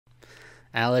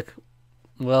Alec,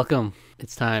 welcome.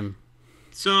 It's time.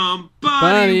 Somebody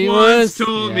Bunny once was.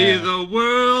 told me Yeah. the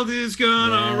world is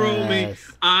gonna roll me.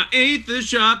 Yes. I ain't the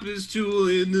sharpest tool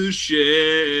in the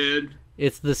shed.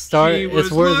 It's the start. She It's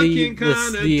was where looking this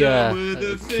kinda the dumb with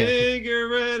a okay.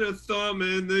 finger and a thumb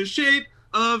in the shape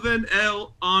of an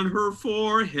L on her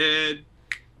forehead.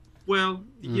 Well,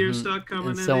 the years start And coming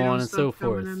and so they on don't and so stop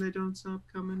coming and forth. they don't stop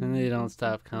coming And and they they don't don't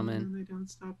stop stop coming coming. and they don't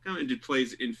stop coming. It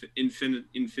plays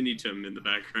infinitum in the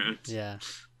background. Yeah.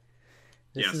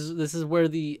 Yes. This is where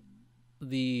the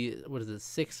what is it?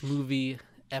 6 movie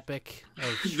epic of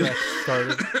Shrek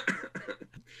started.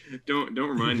 Don't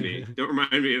remind me. Don't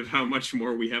remind me of how much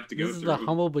more we have to This go is the through.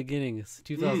 humble beginnings. Mm,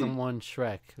 2001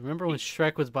 Shrek. Remember when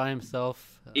Shrek was by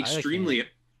himself? I can't. extremely,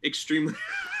 extremely,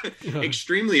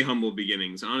 extremely humble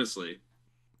beginnings. Honestly,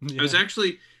 I was Yeah.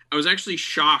 actually, I was actually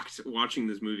shocked watching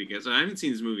this movie because I haven't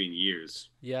seen this movie in years.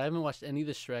 Yeah, I haven't watched any of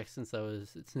the Shrek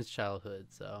since childhood.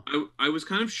 So I was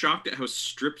kind of shocked at how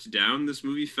stripped down this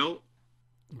movie felt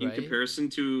in right, comparison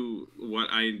to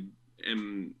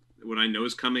am, what I know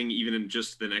is coming, even in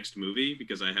just the next movie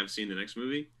because I have seen the next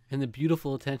movie. and the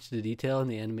beautiful attention to detail in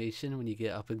the animation when you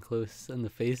get up and close on the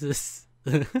faces.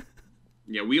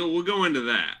 Yeah, we'll go into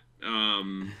that.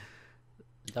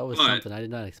 That was But something I did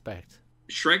not expect.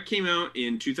 Shrek came out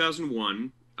in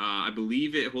 2001. I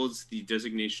believe it holds the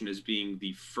designation as being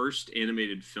the first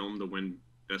animated film to win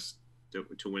best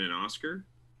to win an Oscar.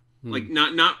 Hmm. Like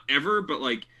not ever, but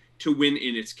like to win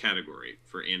in its category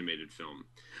for animated film.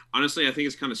 Honestly, I think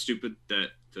it's kind of stupid that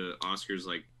the Oscars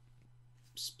like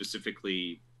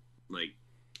specifically like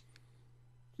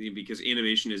because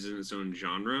animation is in its own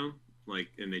genre, like,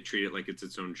 and they treat it like it's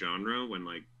its own genre when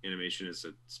like animation is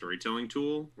a storytelling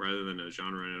tool rather than a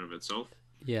genre in and of itself.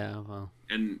 Yeah, well,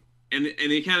 and and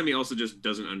the Academy also just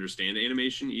doesn't understand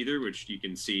animation either, which you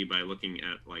can see by looking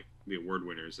at like the award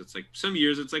winners. It's like some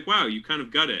years it's like, wow, you kind of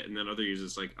got it, and then other years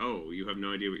it's like, oh, you have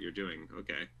no idea what you're doing.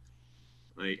 Okay,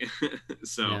 like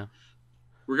so. yeah.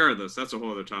 Regardless, that's a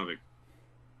whole other topic.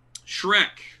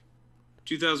 Shrek,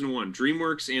 2001,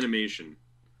 DreamWorks Animation.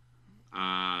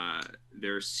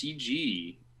 Their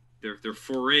CG, their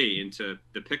foray into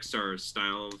the Pixar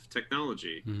style of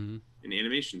technology Mm-hmm. and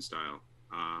animation style.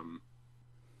 Um,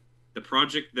 the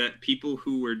project that people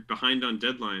who were behind on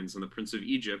deadlines on The Prince of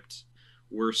Egypt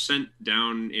were sent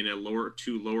down in a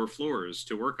lower floors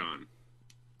to work on.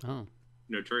 Oh,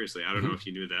 Notoriously, I don't know if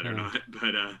you knew that or oh. not,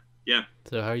 but yeah,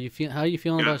 So how are you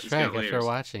feeling about it's got Shrek after layers.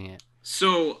 watching it?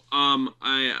 So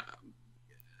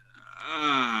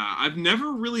I've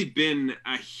never really been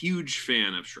a huge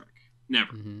fan of Shrek.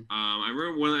 Never. Mm-hmm. I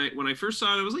remember when I first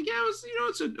saw it, I was like, yeah, it was,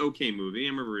 it's an okay movie. I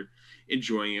remember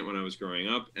enjoying it when I was growing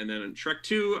up, and then in Shrek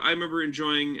 2, I remember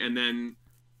enjoying, and then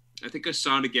I think I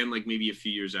saw it again like maybe a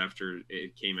few years after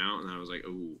it came out, and I was like,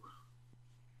 oh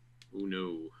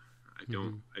no,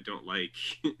 Mm-hmm. I don't like.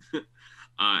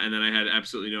 And then I had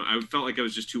absolutely no. I felt like I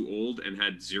was just too old and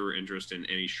had zero interest in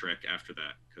any Shrek after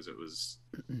that because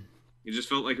it just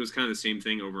felt like it was kind of the same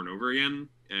thing over and over again,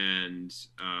 and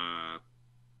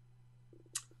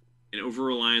an over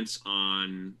reliance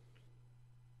on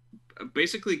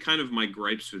basically kind of my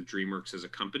gripes with DreamWorks as a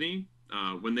company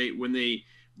when they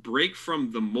break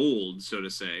from the mold, so to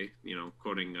say,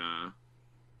 quoting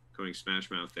Smash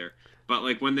Mouth there, but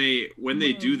like when they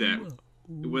do that,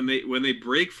 when they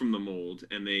break from the mold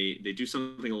and they do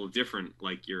something a little different,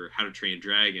 like your How to Train a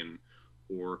Dragon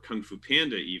or Kung Fu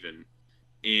Panda even,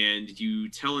 and you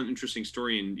tell an interesting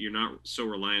story and you're not so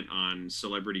reliant on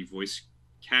celebrity voice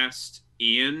cast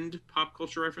and pop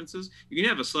culture references. You can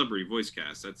have a celebrity voice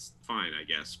cast, that's fine, I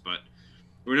guess, but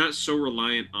we're not so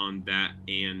reliant on that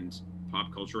and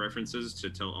pop culture references to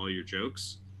tell all your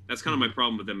jokes. That's kind of my Mm-hmm.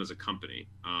 problem with them as a company.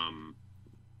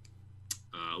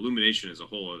 Illumination is a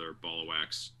whole other ball of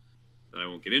wax that I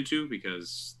won't get into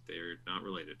because they're not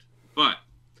related. But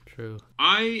True.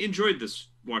 I enjoyed this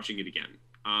watching it again.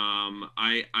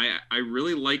 I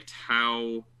really liked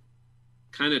how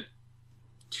kind of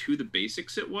to the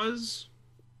basics it was.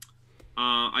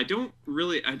 I don't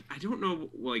know,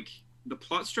 like the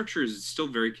plot structure is still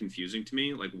very confusing to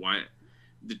me. Like why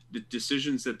the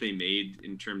decisions that they made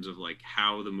in terms of like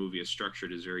how the movie is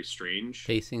structured is very strange.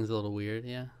 Pacing's a little weird.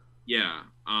 Yeah. Yeah.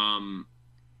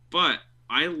 But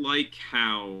I like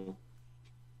how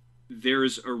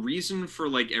there's a reason for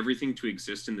like everything to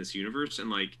exist in this universe, and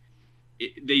like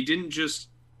they didn't just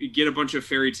get a bunch of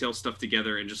fairy tale stuff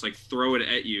together and just like throw it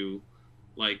at you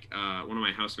like one of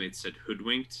my housemates said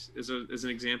hoodwinked as an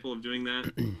example of doing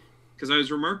that, because I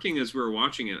was remarking as we were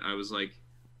watching it, I was like,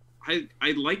 I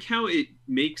like how it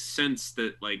makes sense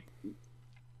that like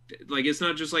like it's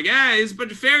not just like it's a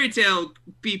bunch of fairy tale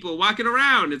people walking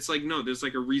around. It's like no, there's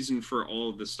like a reason for all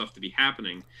of this stuff to be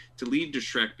happening to lead to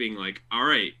Shrek being like, all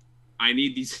right, I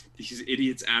need these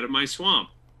idiots out of my swamp.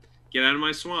 Get out of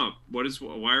my swamp.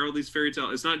 Why are all these fairy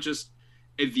tale? It's not just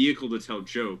a vehicle to tell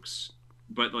jokes,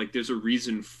 but like there's a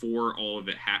reason for all of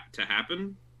it to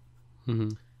happen,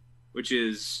 which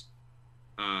is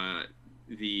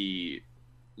the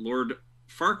Lord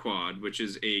Farquaad, which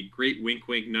is a great wink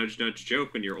wink nudge nudge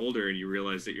joke when you're older and you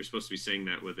realize that you're supposed to be saying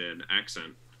that with an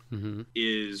accent,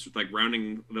 is like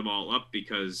rounding them all up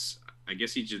because I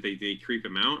guess they creep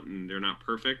him out and they're not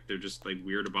perfect. They're just like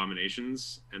weird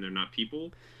abominations and they're not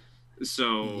people.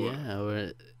 So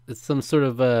yeah, it's some sort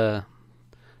of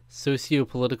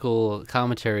socio-political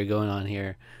commentary going on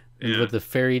here. With the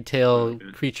fairy tale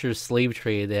creature slave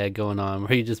trade they had going on,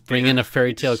 where you just bring in a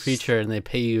fairy tale creature and they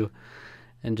pay you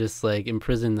and just like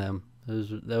imprison them.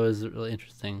 That was really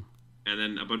interesting. And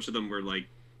then a bunch of them were like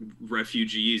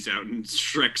refugees out in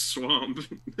Shrek's swamp.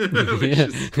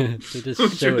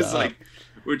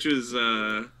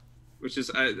 Which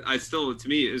is I still, to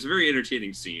me, it was a very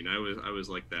entertaining scene. I was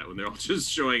like that when they're all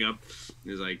just showing up.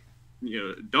 It's like,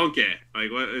 donkey.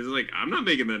 Like what? It's like I'm not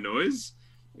making that noise.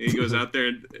 And he goes out there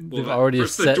and they've already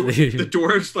set the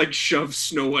dwarves like shove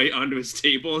Snow White onto his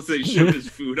table as they shove his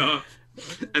food off.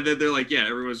 And then they're like,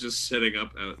 everyone's just setting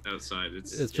up outside.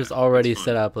 It's just already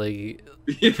set up. Like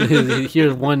he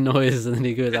hears one noise and then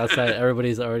he goes outside.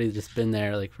 Everybody's already just been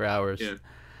there like for hours.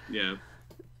 Yeah.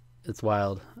 It's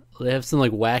wild. They have some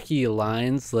like wacky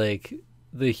lines. Like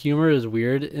the humor is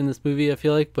weird in this movie, I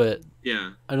feel like, but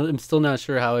I'm still not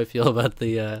sure how I feel about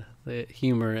the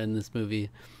humor in this movie.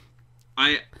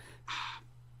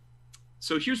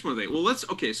 So here's one thing. Well, let's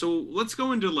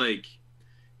go into like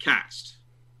cast.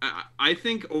 I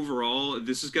think overall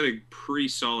this has got a pretty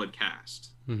solid cast.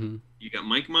 You got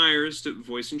Mike Myers to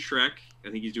voice in Shrek.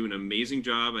 I think he's doing an amazing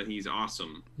job and he's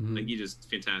awesome. I think he's just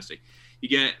fantastic. You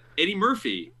get Eddie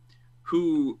Murphy,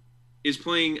 who is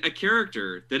playing a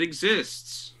character that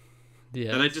exists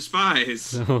that I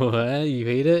despise. What? You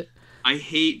hate it? I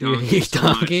hate Donkey so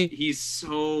much. He's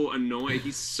so annoying.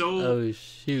 He's so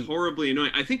horribly annoying.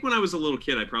 I think when I was a little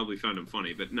kid, I probably found him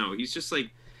funny, but no, he's just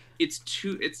like, it's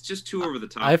just too over the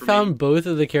top. I found both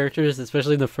of the characters,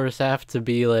 especially in the first half, to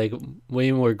be like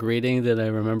way more grating than I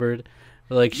remembered.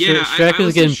 Like Shrek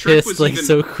was getting pissed like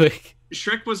so quick.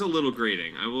 Shrek was a little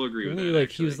grating. I will agree with that. Like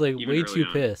he was like way too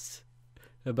pissed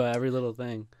about every little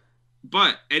thing.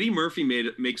 But Eddie Murphy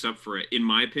makes up for it, in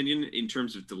my opinion, in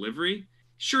terms of delivery.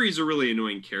 Sure, he's a really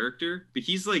annoying character, but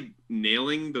he's like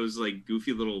nailing those like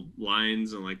goofy little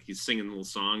lines and like he's singing little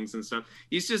songs and stuff.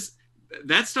 He's just,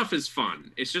 that stuff is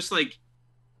fun. It's just like,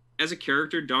 as a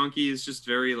character, Donkey is just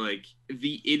very like,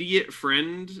 the idiot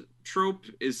friend trope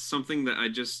is something that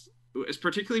it's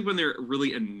particularly when they're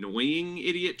really annoying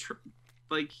idiot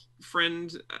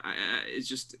friend, it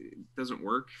just doesn't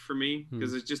work for me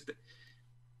because it just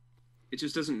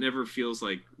doesn't never feels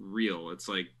like real. It's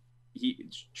like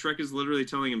Shrek is literally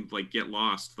telling him like get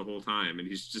lost the whole time and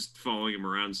he's just following him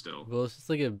around still. Well, it's just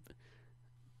like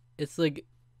it's like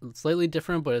slightly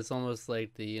different, but it's almost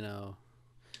like you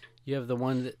have the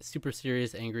one super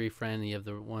serious angry friend and you have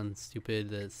the one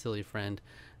stupid silly friend.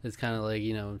 It's kind of like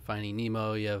Finding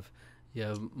Nemo. You have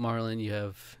Marlin, you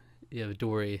have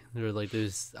Dory. They're like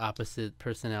those opposite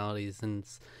personalities, and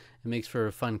it makes for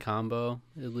a fun combo,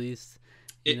 at least.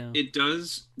 It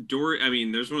does. Dory, I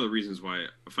mean, there's one of the reasons why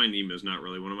Finding Nemo is not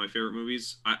really one of my favorite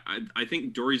movies. I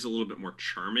think Dory's a little bit more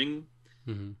charming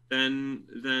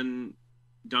than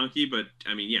Donkey, but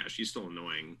I mean, yeah, she's still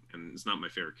annoying, and it's not my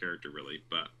favorite character, really.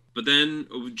 But then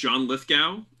John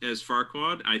Lithgow as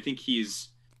Farquaad, I think he's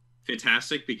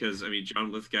fantastic because, I mean,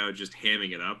 John Lithgow just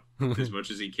hamming it up as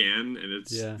much as he can, and it's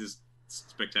just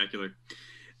spectacular.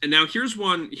 And now here's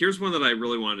one that I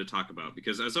really wanted to talk about,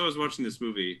 because as I was watching this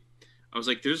movie, I was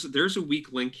like, there's a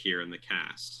weak link here in the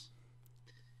cast,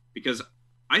 because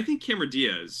I think Cameron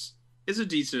Diaz is a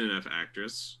decent enough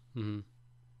actress, and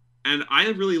I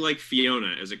really like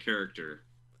Fiona as a character.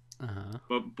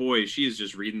 But boy, she is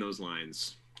just reading those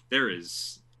lines.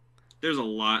 There's a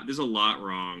lot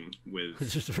wrong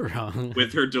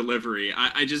with her delivery.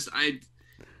 I just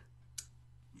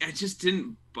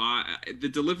didn't buy the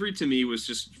delivery. To me was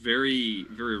just very,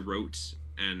 very rote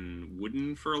and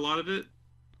wooden for a lot of it.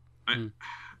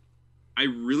 I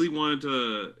really wanted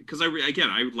to, because I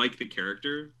like the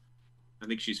character. I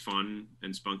think she's fun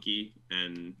and spunky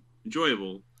and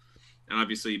enjoyable, and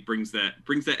obviously brings that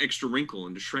extra wrinkle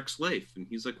into Shrek's life. And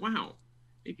he's like, wow,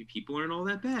 maybe people aren't all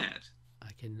that bad.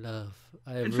 I can love.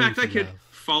 In fact, I could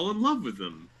fall in love with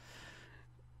them.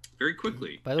 very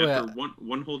quickly By the after way,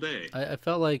 one whole day. I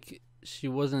felt like she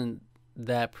wasn't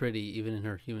that pretty even in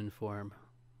her human form.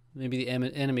 Maybe the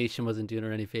animation wasn't doing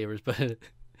her any favors, but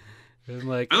I'm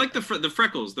like, I like the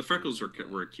freckles. The freckles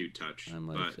were a cute touch. I'm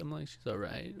like she's all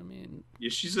right. I mean, yeah,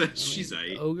 she's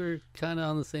Ogre kind of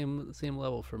on the same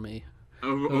level for me.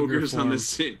 Ogre's on the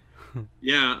same.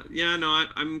 Yeah, no, I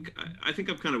think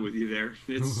I'm kind of with you there.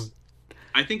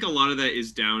 I think a lot of that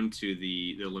is down to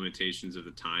the limitations of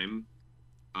the time.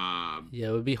 Yeah,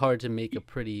 it would be hard to make a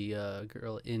pretty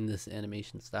girl in this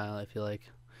animation style, I feel like.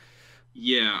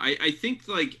 Yeah, I think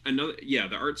like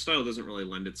the art style doesn't really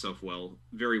lend itself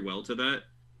very well to that,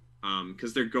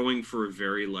 because they're going for a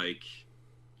very like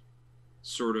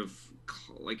sort of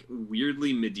like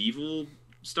weirdly medieval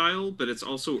style, but it's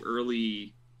also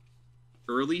early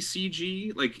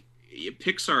CG. Like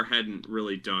Pixar hadn't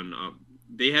really done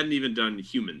they hadn't even done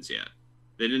humans yet.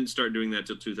 They didn't start doing that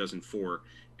till 2004,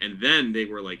 and then they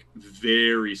were like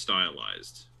very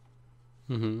stylized.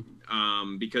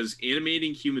 Because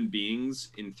animating human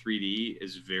beings in 3D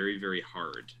is very, very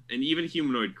hard, and even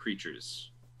humanoid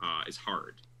creatures is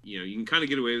hard. You know, you can kind of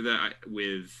get away with that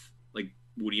with like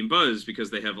Woody and Buzz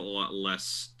because they have a lot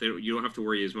less. You don't have to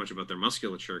worry as much about their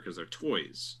musculature because they're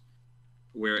toys.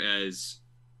 Whereas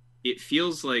it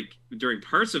feels like during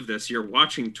parts of this, you're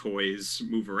watching toys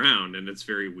move around, and it's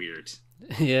very weird.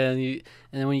 Yeah, and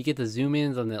then when you get the zoom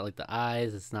ins on the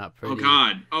eyes, it's not pretty.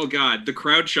 Oh god, the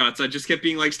crowd shots. I just kept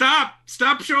being like, stop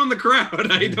showing the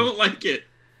crowd. I don't like it.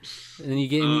 And then you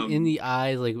get in the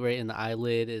eyes, like right in the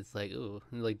eyelid. It's like ooh,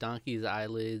 like Donkey's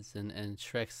eyelids and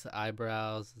Shrek's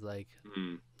eyebrows. Like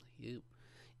ew.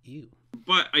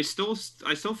 But I still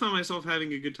found myself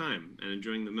having a good time and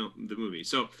enjoying the movie.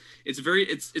 So it's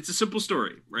a simple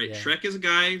story, right? Yeah. Shrek is a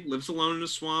guy, lives alone in a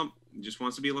swamp, just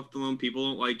wants to be left alone. People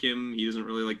don't like him. He doesn't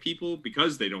really like people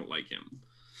because they don't like him.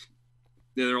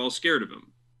 They're all scared of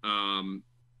him.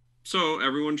 So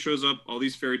everyone shows up. All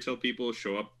these fairy tale people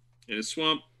show up in a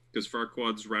swamp because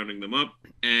Farquaad's rounding them up.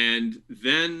 And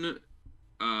then,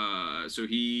 so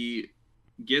he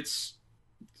gets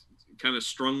kind of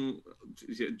strung.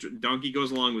 Donkey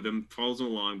goes along with him, follows him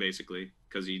along basically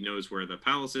because he knows where the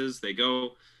palace is. They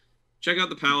go check out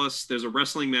the palace. There's a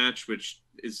wrestling match, which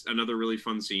is another really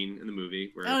fun scene in the movie.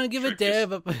 Where I don't give a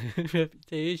damn about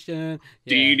reputation.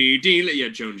 Yeah,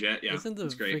 Joan Jett. Yeah, isn't the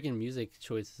freaking music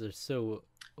choices are so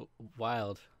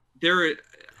wild? They're,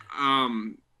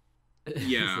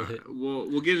 yeah.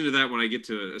 we'll get into that when I get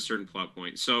to a certain plot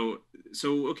point. So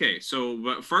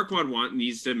Farquaad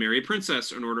needs to marry a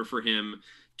princess in order for him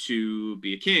to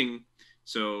be a king.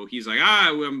 So he's like,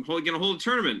 I'm gonna hold a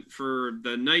tournament for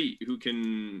the knight who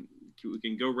can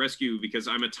go rescue, because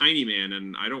I'm a tiny man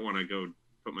and I don't want to go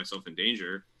put myself in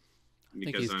danger. I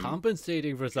think he's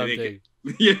compensating for something.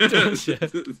 Yeah. It's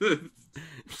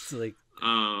like,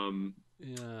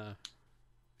 yeah.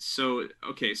 So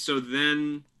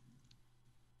then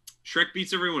Shrek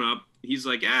beats everyone up. He's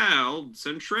like, I'll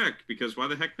send Shrek because why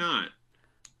the heck not?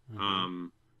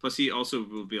 Plus he also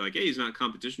will be like, hey, he's not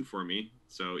competition for me.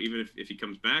 So even if he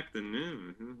comes back,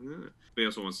 then but he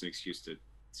also wants an excuse to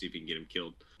see if he can get him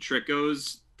killed. Shrek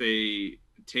goes. They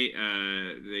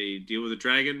deal with a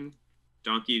dragon.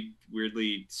 Donkey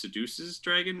weirdly seduces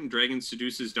dragon. Dragon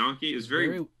seduces Donkey. It's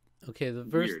very okay. The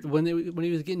first when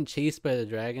he was getting chased by the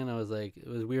dragon, I was like, it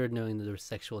was weird knowing that there was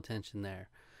sexual tension there,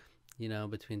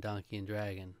 between Donkey and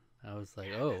dragon. I was like,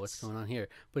 what's going on here?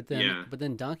 But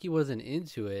then Donkey wasn't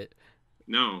into it.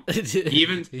 No, he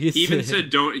even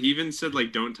said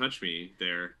like, don't touch me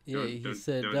there. Yeah, he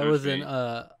said that was an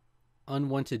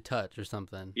unwanted touch or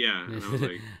something. Yeah, and I was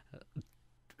like,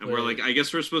 and we're like, I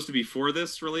guess we're supposed to be for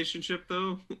this relationship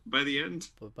though. By the end,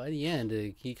 but by the end,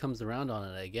 he comes around on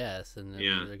it, I guess, and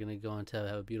they're gonna go on to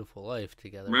have a beautiful life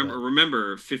together.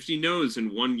 Remember, 50 no's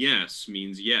and 1 yes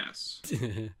means yes.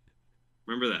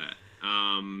 Remember that.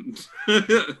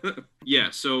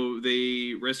 Yeah. So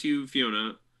they rescue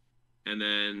Fiona. And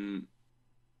then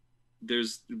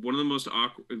there's one of the most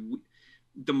awkward.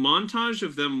 The montage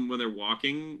of them when they're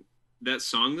walking, that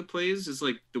song that plays is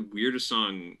like the weirdest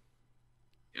song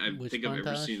I've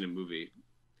ever seen in a movie.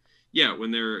 Yeah, when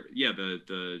they're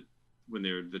the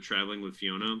traveling with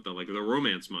Fiona, the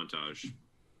romance montage.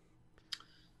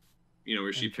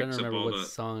 Where she picks up all what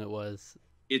song it was.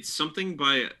 It's something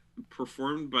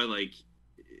performed by like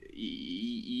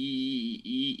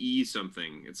E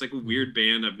something. It's like a weird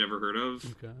band I've never heard of.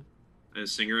 Okay. A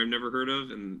singer I've never heard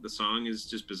of, and the song is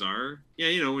just bizarre.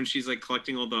 Yeah, when she's like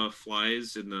collecting all the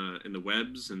flies in the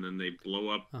webs, and then they blow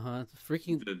up.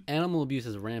 Freaking animal abuse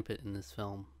is rampant in this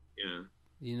film. Yeah.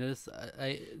 You notice?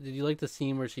 Did you like the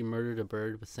scene where she murdered a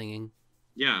bird with singing?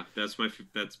 Yeah, that's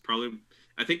probably,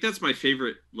 I think that's my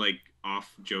favorite like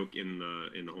off joke in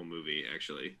the whole movie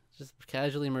actually. Just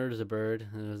casually murders a bird,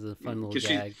 and it was a fun little Because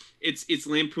she, gag. it's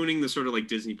lampooning the sort of like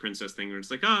Disney princess thing where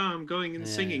it's like, ah, I'm going and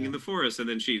singing Yeah. in the forest, and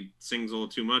then she sings a little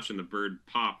too much, and the bird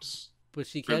pops But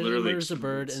she or casually literally murders a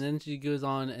bird, and explodes. then she goes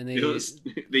on, and You know,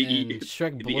 they eat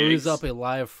Shrek the blows eggs. up a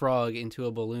live frog into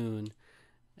a balloon,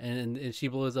 and she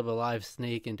blows up a live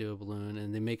snake into a balloon,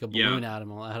 and they make a Yeah, balloon out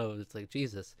of it. It's like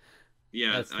Jesus,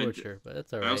 yeah. that's torture, but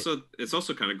that's all I right. also, it's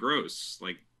also kind of gross.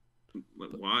 Like,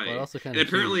 But why? also kind And of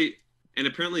cute.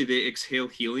 apparently they exhale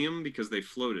helium because they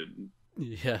floated.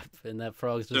 Yeah, and that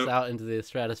frog's just So out into the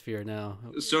stratosphere now.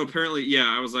 so apparently, yeah.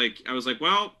 I was like,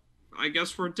 well, I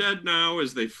guess we're dead now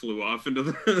as they flew off into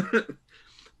the.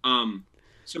 um.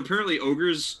 So apparently,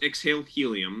 ogres exhale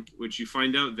helium, which you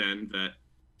find out then that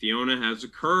Fiona has a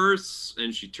curse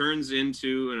and she turns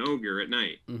into an ogre at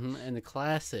night. And the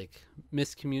classic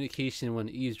miscommunication when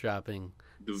eavesdropping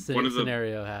One of the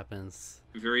scenario happens.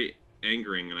 very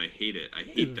angering, and I hate it. I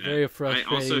hate that. Very I also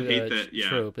frustrating hate that. Yeah,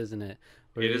 trope, isn't it?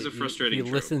 Where it is a he frustrating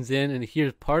trope. listens in and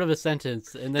hears part of a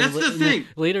sentence, and That's the then thing.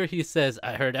 later he says,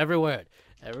 "I heard every word,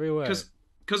 every word."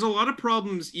 Because a lot of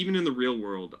problems, even in the real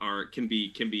world, are can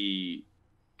be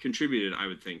contributed, I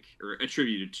would think, or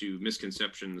attributed to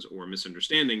misconceptions or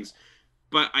misunderstandings.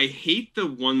 But I hate the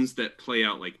ones that play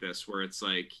out like this, where it's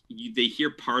like they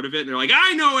hear part of it and they're like,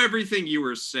 "I know everything you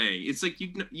were saying." It's like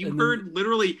you And heard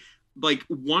literally like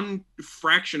one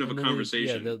fraction of a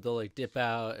conversation. they'll like dip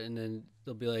out, and then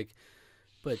they'll be like,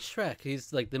 "But Shrek,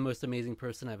 he's like the most amazing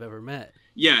person I've ever met."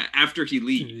 Yeah, after he Yeah,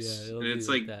 leaves, it'll and be it's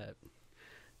like like, that.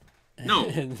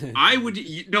 no, I would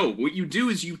no. What you do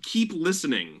is you keep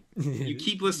listening. You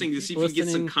keep listening to see if you get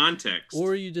some context.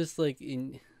 or you just like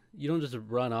you don't just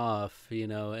run off,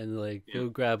 and like Yeah, go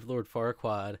grab Lord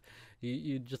Farquaad.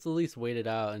 You just at least wait it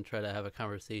out and try to have a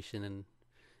conversation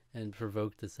and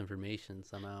provoke this information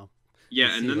somehow. And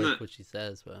yeah, see like what she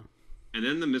says, but and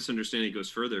then the misunderstanding goes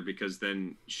further because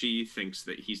then she thinks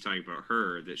that he's talking about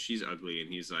her, that she's ugly,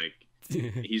 and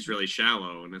he's really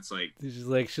shallow, and it's like, she's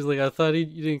like, I thought you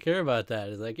didn't care about that.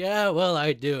 It's like, yeah, well,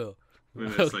 I do.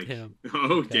 and Oh it's like, damn.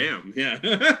 oh Okay. damn, yeah.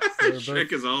 So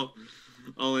Shrek is all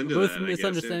into both that, I guess. Yeah.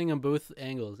 misunderstanding on both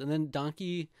angles, and then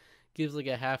Donkey gives like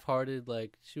a half-hearted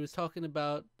like she was talking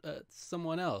about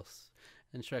someone else,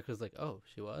 and Shrek was like, oh,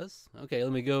 she was, okay,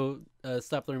 let me go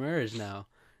stop their marriage now.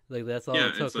 Like that's all Yeah,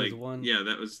 it took it's was like, one. yeah,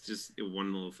 that was just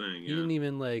one little thing. He Yeah, didn't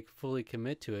even like fully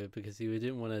commit to it because he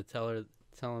didn't want to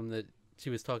tell him that she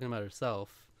was talking about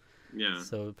herself. yeah.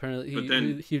 So apparently But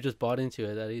then he just bought into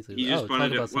it that easily. he Like, just oh, talk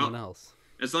wanted about it. Well, someone else.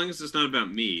 as long as it's not about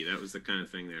me, that was the kind of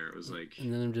thing there. It was like,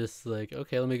 And then I'm just like,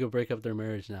 okay, let me go break up their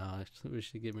marriage now. Actually, we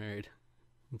should get married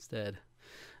instead.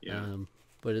 yeah,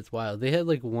 But it's wild. They had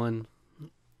like one,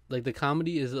 like the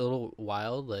comedy is a little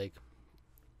wild. Like,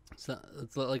 so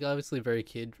it's like obviously very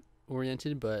kid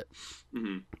oriented, but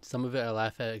hmm some of it I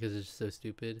laugh at because it's just so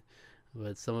stupid.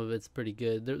 But some of it's pretty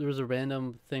good. There was a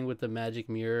random thing with the magic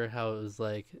mirror, how it was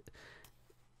like,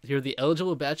 here are the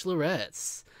eligible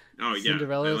bachelorettes. oh yeah, I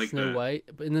Cinderella, like Snow that. White.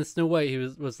 But in the Snow White, he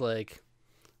was like,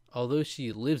 although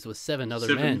she lives with 7 other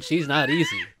Seven. men, she's not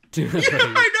easy. Yeah,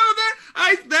 I know that.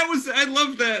 I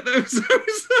love that.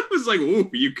 That was like, oh,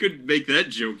 you couldn't make that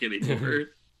joke anymore.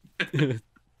 I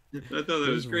thought that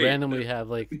was Just great. randomly have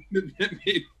like That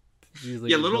made, these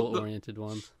like yeah, adult oriented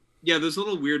ones. yeah, those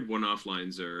little weird one-off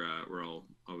lines were all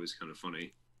always kind of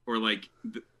funny. Or like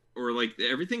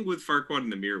everything with Farquaad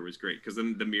and the mirror was great because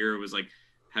then the mirror was like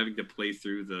having to play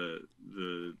through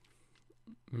the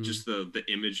just the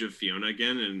image of Fiona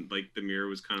again, and like the mirror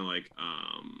was kind of like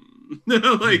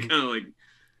like kind of like,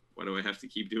 why do I have to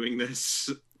keep doing this?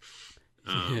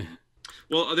 Yeah.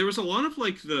 Well, there was a lot of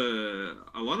like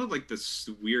this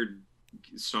weird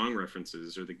song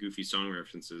references or the goofy song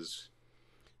references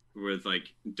with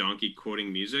like Donkey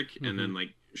quoting music and then like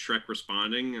Shrek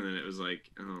responding, and then it was like,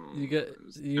 oh,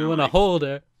 You want to hold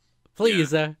her,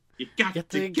 please her. You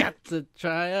got to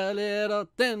try a little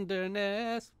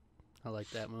tenderness. I like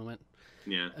that moment.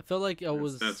 Yeah, I felt like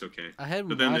that's okay. I hadn't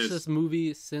But then watched this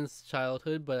movie since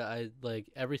childhood, but I like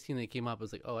every scene that came up I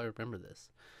was like, oh, I remember this.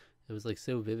 It was like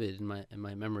so vivid in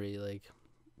my memory, like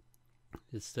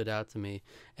it stood out to me.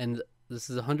 And this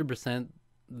is 100%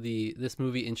 this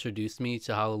movie introduced me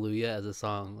to Hallelujah as a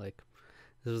song. Like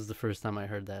this was the first time I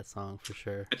heard that song for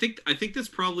sure. I think that's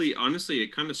probably, honestly,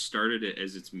 it kind of started it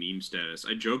as its meme status.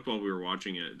 I joked while we were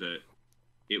watching it that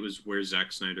it was where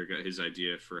Zack Snyder got his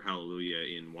idea for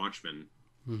Hallelujah in Watchmen.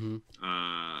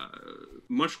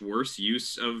 Much worse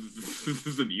use of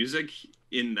the music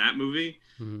in that movie.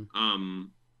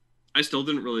 I still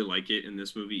didn't really like it in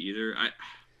this movie either.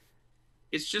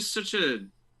 it's just such a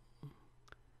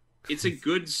it's a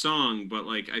good song, but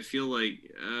like I feel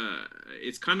like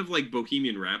it's kind of like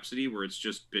Bohemian Rhapsody, where it's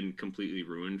just been completely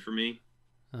ruined for me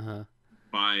Uh-huh.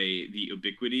 by the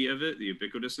ubiquity of it, the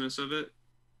ubiquitousness of it,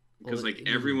 Well, because like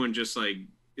everyone just like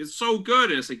it's so good,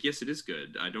 and it's like yes, it is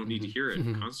good. I don't need to hear it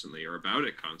mhm. constantly or about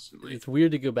it constantly. It's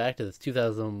weird to go back to this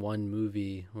 2001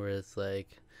 movie where it's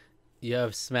like you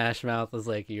have Smash Mouth as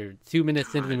like you're 2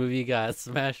 minutes into the God, movie, you got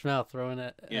Smash Mouth thrown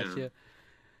at yeah. you,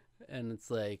 and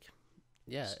it's like,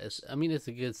 yeah, it's. I mean, it's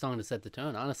a good song to set the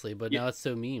tone, honestly, but Yeah, now it's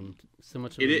so memed, so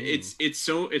much of a meme. it's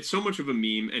so much of a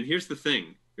meme. And here's the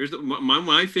thing. Here's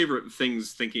my favorite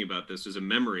things thinking about this is a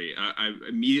memory. I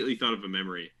immediately thought of a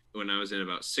memory when I was in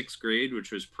about sixth grade,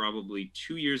 which was probably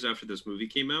 2 years after this movie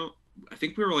came out. I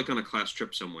think we were like on a class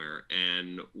trip somewhere,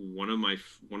 and one of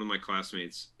my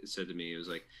classmates said to me, "It was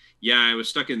like, yeah, I was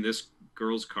stuck in this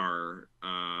girl's car,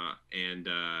 and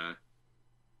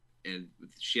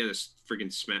she had this freaking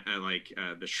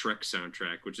the Shrek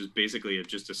soundtrack, which is basically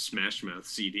just a Smash Mouth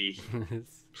CD,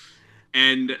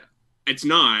 and it's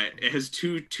not. It has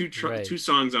Right. two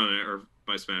songs on it or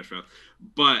by Smash Mouth,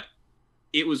 but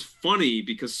it was funny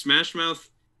because Smash Mouth,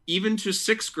 even to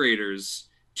sixth graders,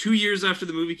 2 years after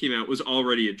the movie came out, was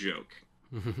already a joke.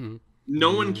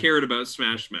 No one Yeah. cared about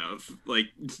Smash Mouth like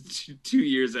 2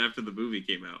 years after the movie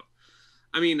came out.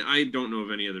 I mean, I don't know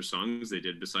of any other songs they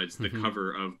did besides the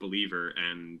cover of Believer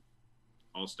and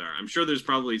All Star. I'm sure there's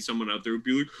probably someone out there who'd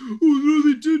be like, oh no,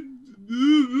 they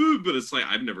did. But it's like,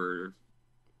 I've never.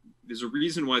 There's a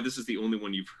reason why this is the only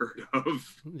one you've heard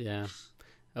of. Yeah.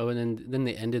 Oh, and then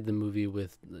they ended the movie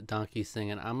with Donkey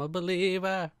singing "I'm a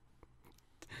Believer."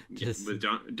 Just With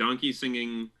Donkey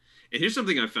singing. And here's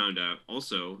something I found out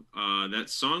also. That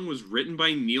song was written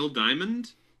by Neil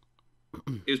Diamond.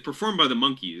 It was performed by the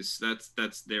Monkees. That's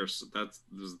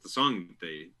the song that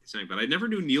they sang. But I never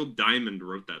knew Neil Diamond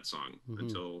wrote that song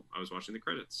until I was watching the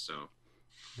credits. So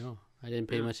no, I didn't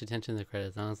pay yeah, much attention to the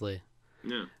credits, honestly.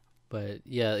 yeah, But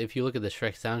yeah, if you look at the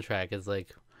Shrek soundtrack, it's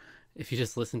like if you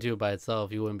just listen to it by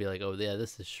itself, you wouldn't be like, "Oh yeah,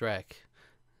 this is Shrek."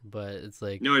 But it's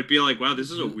like no, it'd be like, wow,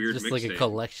 this is a weird just like a mixtape.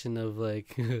 collection of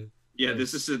like, Yeah, like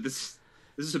this is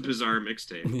a bizarre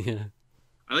mixtape. yeah.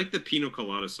 I like the Pina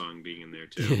Colada song being in there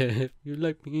too. If you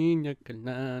like pina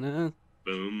colada.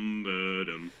 Boom,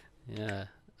 ba-dum, Yeah,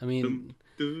 I dum, mean,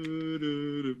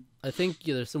 da-da-dum. I think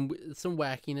yeah, there's some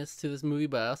wackiness to this movie,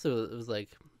 but also it was like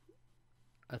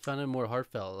I found it more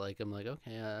heartfelt. Like I'm like,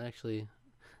 okay, I actually,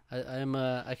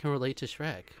 I can relate to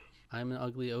Shrek. I'm an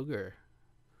ugly ogre.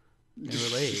 I can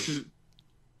relate.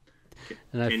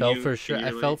 And I Can felt you for can Shrek. you I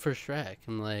felt relate? for Shrek.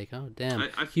 I'm like, oh damn.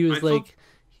 I He I was felt like,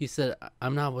 he said,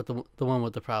 I'm not with the one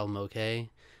with the problem. Okay,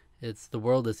 it's the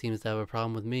world that seems to have a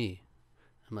problem with me.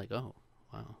 I'm like, oh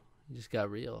wow, you just got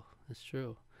real. It's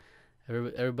true.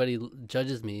 Everybody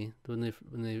judges me when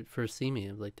they first see me.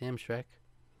 I'm like, damn, Shrek.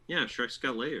 yeah, Shrek's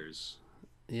got layers.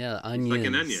 Yeah, He's like an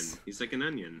onion. onions. He's like an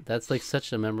onion. That's like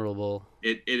such a memorable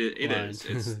It line.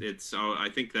 is. It's. Oh, I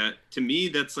think that to me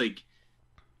that's like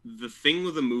the thing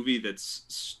with a movie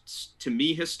that's to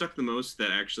me has stuck the most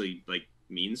that actually like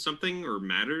means something or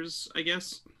matters. I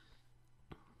guess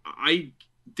I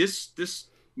this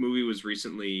movie was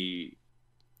recently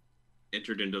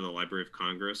entered into the Library of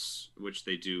Congress, which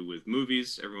they do with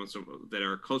movies every once in a while that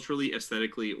are culturally,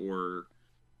 aesthetically, or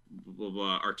blah, blah,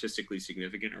 blah, artistically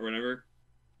significant or whatever.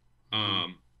 Hmm.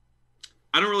 Um,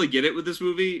 I don't really get it with this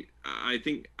movie. I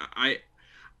think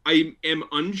I am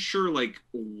unsure like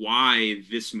why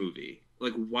this movie.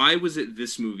 Like why was it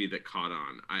this movie that caught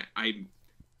on?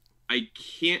 I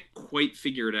can't quite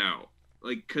figure it out.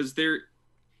 Like cuz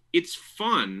it's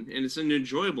fun and it's an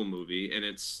enjoyable movie and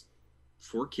it's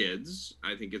for kids.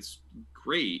 I think it's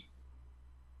great.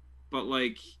 But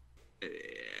like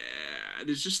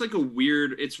there's just like a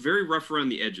weird it's very rough around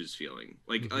the edges feeling.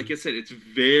 Hmm. Like I said, it's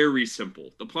very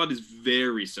simple. The plot is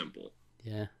very simple,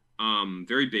 Yeah.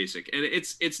 very basic, and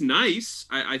it's nice.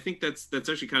 I think that's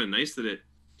actually kind of nice that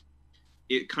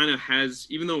it kind of has,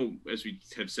 even though as we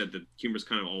have said the humor's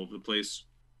kind of all over the place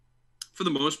for the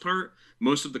most part.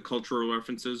 Most of the cultural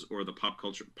references or the pop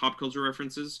culture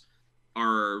references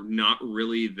are not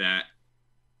really that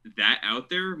out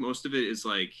there. Most of it is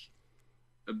like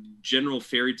a general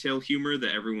fairy tale humor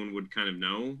that everyone would kind of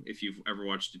know. If you've ever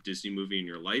watched a Disney movie in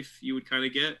your life, you would kind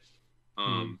of get. Mm.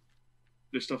 Um,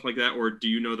 there's stuff like that. Or do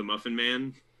you know the Muffin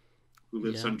Man who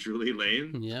lives Yeah. on Drury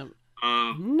Lane? Yeah.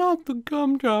 Uh, Not the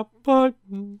gumdrop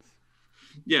buttons.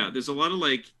 yeah, there's a lot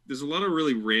of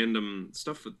really random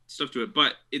stuff to it,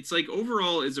 but it's like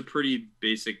overall is a pretty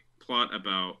basic plot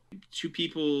about two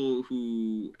people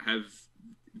who have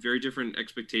very different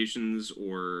expectations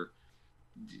or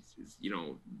you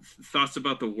know, thoughts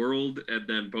about the world, and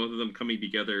then both of them coming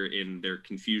together in their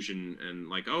confusion and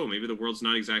like, oh, maybe the world's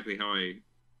not exactly how I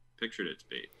pictured it to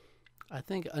be. I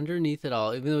think underneath it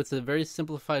all, even though it's a very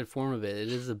simplified form of it,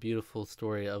 it is a beautiful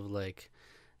story of like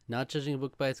not judging a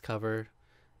book by its cover,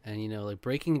 and like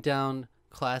breaking down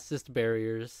classist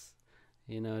barriers.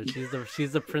 She's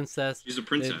the princess. She's a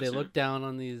princess. They look down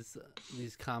on these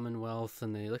commonwealths,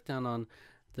 and they look down on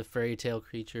the fairy tale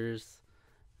creatures,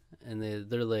 and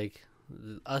they're like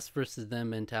us versus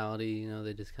them mentality.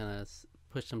 They just kind of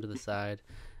push them to the side.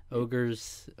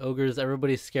 Ogres.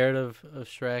 Everybody's scared of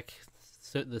Shrek.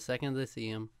 So the second they see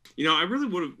him, I really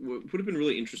would have been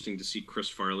really interesting to see Chris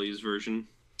Farley's version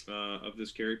of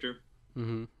this character.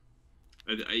 Mm-hmm.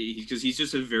 Because he's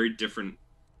just a very different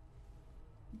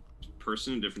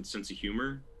person, a different sense of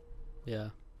humor. Yeah.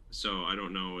 So I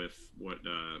don't know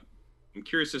I'm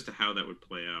curious as to how that would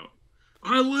play out.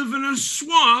 I live in a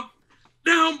swamp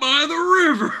down by the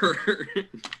river.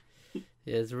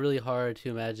 Yeah, it's really hard to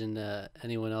imagine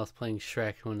anyone else playing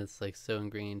Shrek when it's like so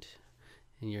ingrained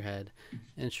in your head.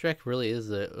 And Shrek really was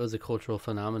a cultural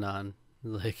phenomenon.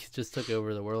 Like, it just took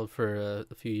over the world for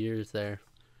a few years there.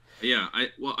 Yeah,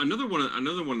 another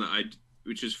one that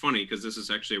which is funny because this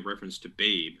is actually a reference to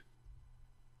Babe.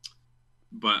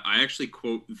 But I actually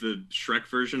quote the Shrek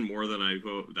version more than I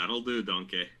quote "That'll do,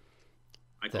 donkey."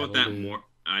 I quote that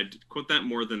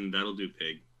more than "That'll do,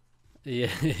 pig."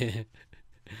 Yeah.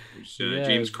 Which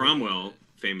James Cromwell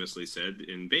famously said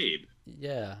in Babe.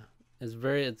 Yeah, it's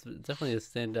definitely a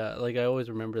standout. Like, I always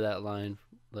remember that line.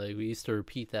 Like, we used to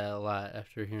repeat that a lot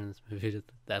after hearing this movie.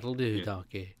 That'll do,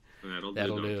 donkey. That'll do,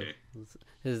 donkey.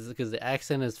 Because the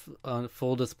accent is on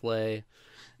full display.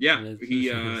 Yeah,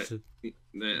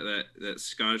 that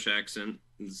Scottish accent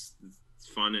is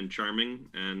fun and charming,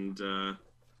 and I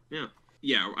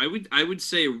would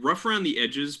say rough around the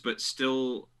edges, but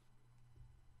still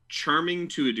charming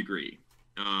to a degree.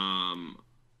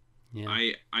 Yeah.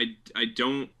 I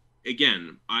don't.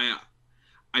 Again,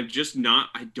 I'm just not.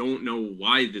 I don't know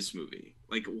why this movie.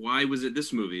 Like, why was it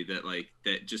this movie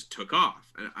that just took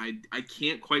off? I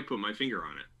can't quite put my finger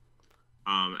on it.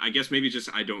 I guess maybe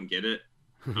just I don't get it.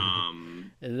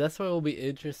 And that's why it will be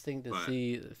interesting to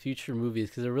see future movies,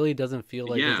 because it really doesn't feel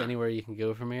like there's anywhere you can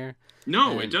go from here.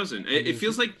 No, it doesn't. It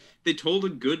feels like they told a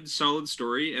good, solid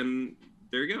story, and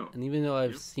there you go. And even though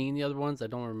I've seen the other ones, I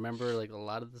don't remember like a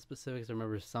lot of the specifics. I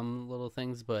remember some little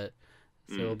things, but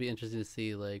so it'll be interesting to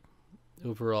see like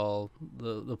overall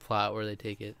the plot where they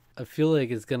take it. I feel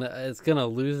like it's gonna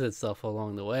lose itself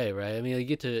along the way, right? I mean, you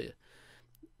get to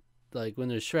like when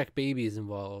there's Shrek babies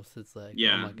involved, it's like,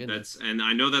 oh my goodness. And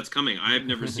I know that's coming. I have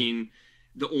never seen.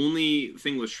 The only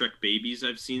thing with Shrek babies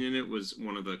I've seen in it was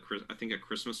one of I think a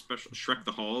Christmas special, Shrek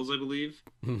the Halls, I believe,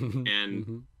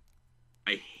 and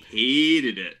I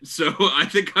hated it. So I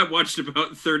think I watched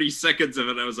about 30 seconds of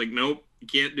it. I was like, nope, you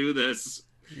can't do this.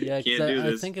 Yeah,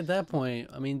 I think at that point,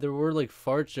 I mean, there were like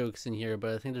fart jokes in here,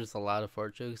 but I think there's a lot of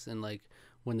fart jokes in like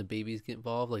when the babies get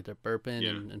involved, like they're burping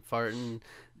and farting.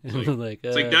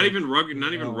 It's like not even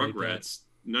Rugrats.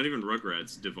 Not even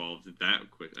Rugrats devolved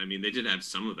that quick. I mean, they did have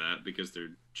some of that because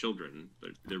they're children.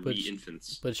 They're wee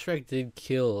infants. But Shrek did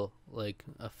kill like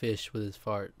a fish with his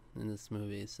fart in this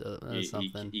movie, so that's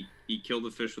something. He killed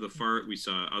a fish with a fart. We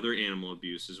saw other animal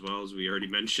abuse as well, as we already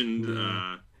mentioned.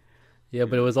 Yeah,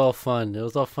 but it was all fun. It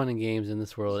was all fun and games in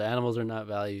this world. Animals are not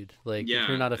valued. Like, if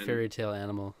you're not a fairy tale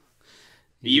animal.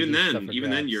 Even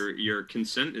then, your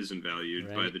consent isn't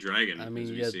valued by the dragon. I mean,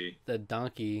 you got the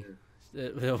donkey,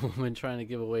 the woman trying to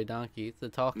give away donkey. It's a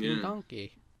talking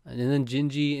donkey. And then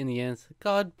Gingy in the end,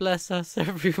 God bless us,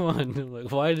 everyone.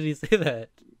 Like, why did he say that?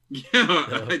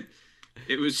 Yeah,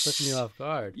 it was took me off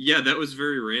guard. Yeah, that was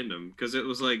very random because it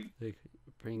was like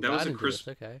bring that God was a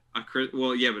Christmas. Okay.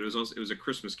 Well, yeah, but it was a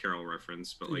Christmas Carol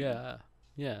reference. But like,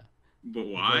 yeah. But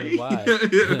why? Why?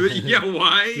 Yeah,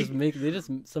 why? They just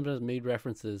sometimes made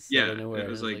references. Yeah, out of nowhere. It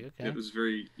was like okay. It was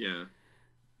very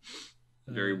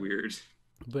very weird.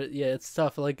 But yeah, it's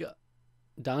tough. Like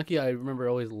Donkey, I remember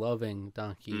always loving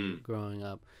Donkey growing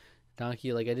up.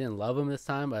 Donkey, like I didn't love him this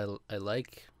time. I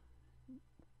like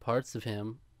parts of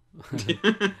him.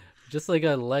 Just like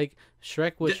I like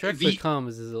Shrek. What Shrek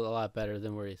becomes is a lot better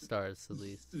than where he starts, at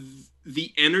least.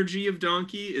 The energy of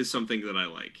Donkey is something that I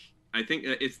like. I think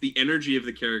it's the energy of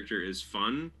the character is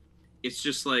fun. It's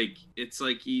just like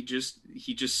he just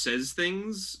says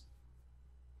things,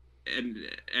 and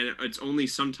it's only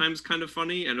sometimes kind of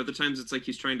funny, and other times it's like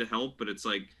he's trying to help, but it's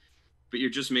like, but you're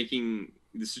just making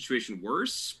the situation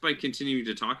worse by continuing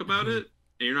to talk about it,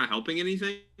 and you're not helping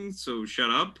anything. So shut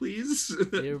up, please.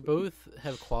 They both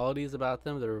have qualities about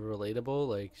them that are relatable.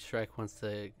 Like Shrek wants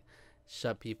to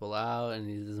shut people out, and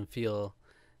he Yeah. doesn't feel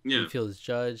as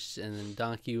judged. And then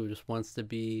Donkey just wants to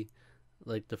be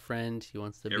like the friend. He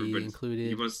wants to be included.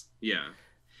 He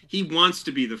wants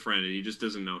to be the friend, and he just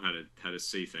doesn't know how to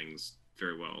say things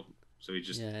very well. So he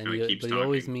just kind of keeps talking. He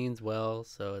always means well.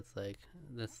 So it's like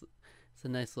it's a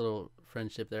nice little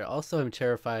friendship there. Also, I'm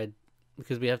terrified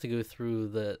because we have to go through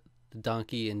the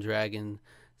donkey and dragon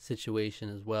situation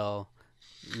as well.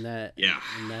 And that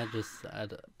just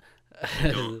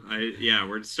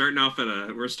we're starting off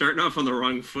on the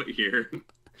wrong foot here.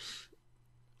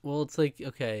 Well, it's like,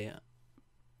 okay.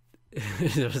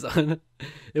 It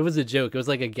was a joke. It was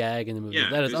like a gag in the movie.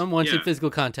 That is unwanted physical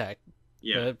contact.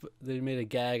 Yeah. But they made a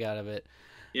gag out of it.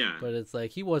 Yeah. But it's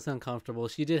like he was uncomfortable.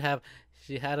 She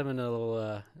had him in a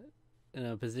little in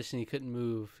a position he couldn't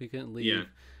move. He couldn't leave. Yeah.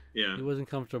 Yeah. He wasn't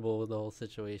comfortable with the whole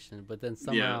situation. But then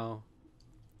somehow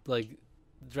like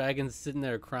Dragon's sitting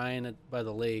there crying by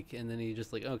the lake, and then he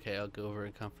just like, okay, I'll go over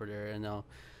and comfort her, and now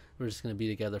we're just gonna be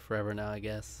together forever now, I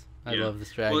guess. I love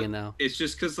this dragon now. It's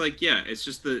just because, like, it's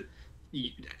just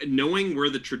knowing where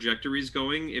the trajectory is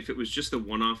going. If it was just a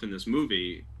one-off in this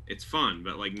movie, it's fun.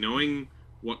 But like knowing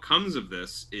what comes of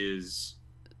this it's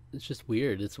just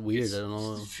weird. It's weird. I don't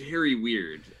know. It's very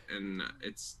weird, and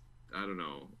I don't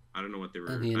know. I don't know what they were.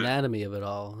 And the anatomy of it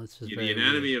all. It's just the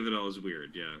anatomy of it all is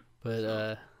weird. Yeah.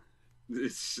 But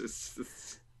it's just.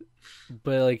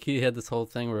 But like he had this whole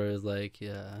thing where it was like,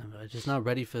 I'm just not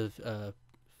ready for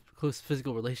close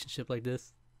physical relationship like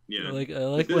this. Yeah. I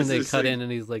like when they cut in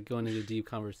and he's like going into deep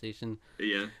conversation.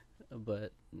 Yeah.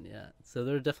 But so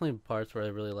there are definitely parts where I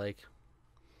really like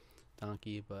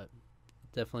Donkey, but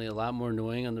definitely a lot more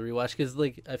annoying on the rewatch because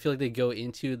like I feel like they go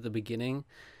into the beginning,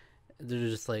 they're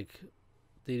just like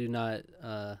they do not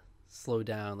slow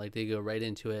down, like they go right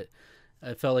into it.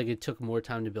 I felt like it took more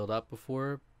time to build up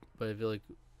before, but I feel like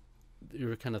you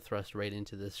were kind of thrust right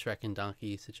into this Shrek and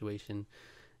Donkey situation,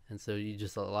 and so you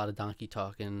just a lot of Donkey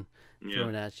talking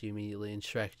thrown at you immediately, and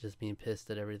Shrek just being pissed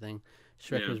at everything.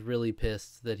 Shrek was really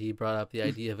pissed that he brought up the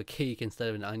idea of a cake instead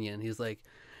of an onion. He's like,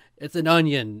 "It's an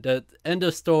onion. The end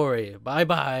of story. Bye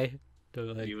bye."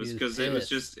 Like, it was because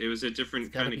it was a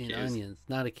different kind of cake. Onion. It's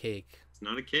not a cake. It's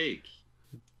not a cake.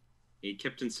 He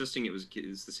kept insisting it was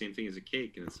the same thing as a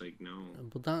cake, and it's like, no.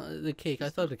 Well, the cake. I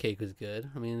thought the cake was good.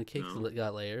 I mean, the cake's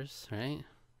got layers, right?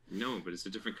 No, but it's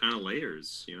a different kind of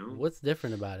layers, you know. What's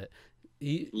different about it?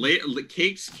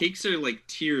 Cakes are like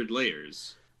tiered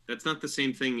layers. That's not the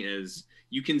same thing as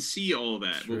you can see all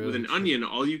that. But with an onion,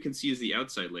 all you can see is the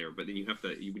outside layer. But then you have to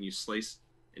when you slice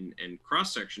and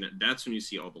cross section it, that's when you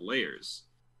see all the layers.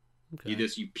 Okay.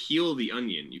 You peel the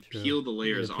onion, peel the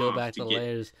layers off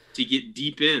to get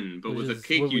deep in. But with a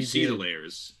cake, you see the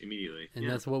layers immediately. And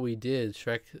that's what we did.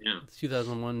 Shrek,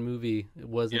 2001 movie, it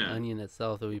was an onion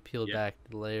itself that we peeled back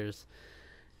the layers.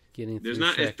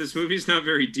 This movie's not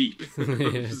very deep. But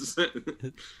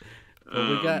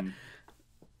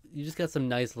you just got some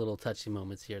nice little touchy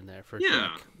moments here and there for Shrek.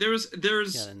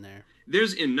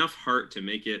 There's enough heart to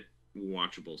make it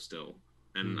watchable still,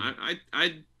 and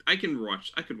I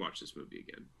could watch this movie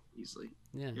again easily.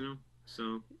 Yeah, you know.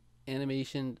 So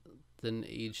animation didn't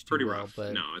age too pretty well, rough.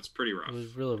 but no, it's pretty rough. It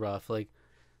was really rough. Like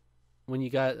when you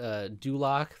got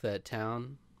Duloc, that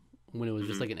town, when it was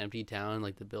just like an empty town,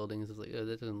 like the buildings, it was like, oh,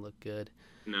 that doesn't look good.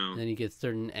 No. And then you get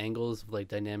certain angles, like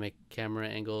dynamic camera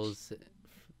angles,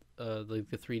 like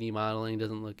the 3D modeling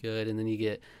doesn't look good, and then you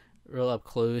get real up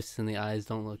close and the eyes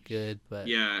don't look good. But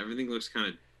yeah, everything looks kind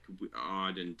of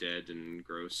odd and dead and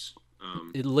gross.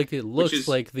 It looks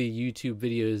like the YouTube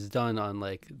videos done on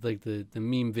like the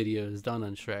meme videos done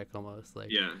on Shrek almost,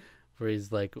 like where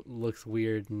he's like looks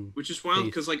weird, and which is wild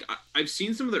because like I've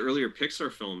seen some of the earlier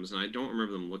Pixar films and I don't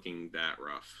remember them looking that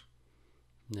rough.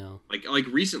 No, like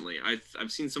recently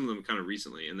I've seen some of them kind of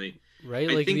recently, and they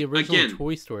like the original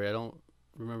Toy Story, I don't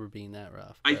remember being that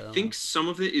rough. I think some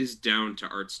of it is down to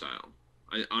art style.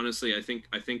 I think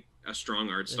a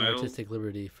strong art style, artistic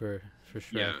liberty for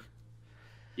Shrek.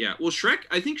 Yeah, well,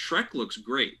 I think Shrek looks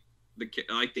great.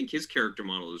 I think his character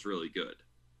model is really good.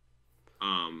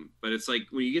 But it's like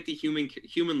when you get the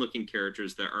human-looking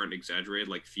characters that aren't exaggerated,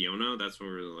 like Fiona, that's when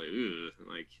we're like, ugh,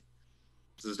 like,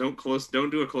 just don't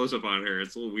do a close-up on her.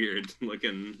 It's a little weird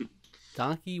looking.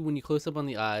 Donkey, when you close up on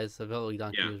the eyes, I felt like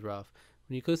Donkey was rough.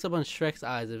 When you close up on Shrek's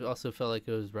eyes, it also felt like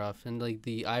it was rough, and like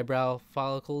the eyebrow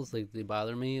follicles, like they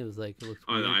bother me. It was like it looked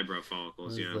weird. The eyebrow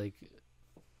follicles, like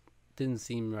didn't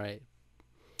seem right.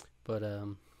 But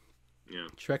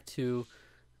Shrek 2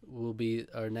 will be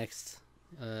our next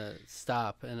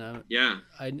stop, and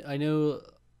I know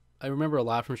I remember a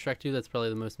lot from Shrek 2. That's probably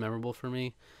the most memorable for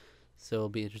me, so it'll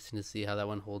be interesting to see how that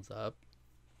one holds up,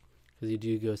 because you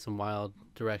do go some wild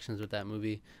directions with that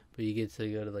movie, but you get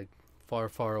to go to like far,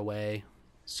 far away.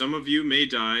 Some of you may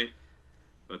die,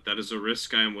 but that is a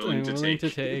risk I am willing to take.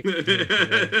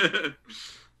 Yeah.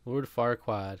 Lord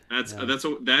Farquaad.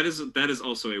 That is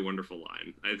also a wonderful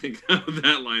line. I think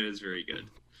that line is very good.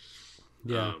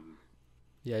 Yeah.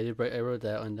 Yeah, I wrote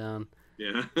that one down.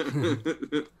 Yeah.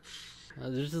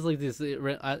 There's just like this,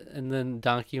 and then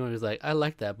Don Quixote was like, "I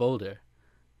like that boulder.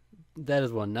 That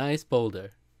is one nice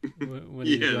boulder." When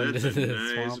yeah, that's a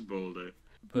nice boulder.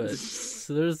 But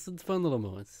so there's some fun little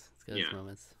moments. It's got its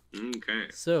moments. Okay.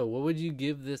 So, what would you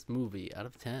give this movie out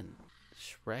of 10?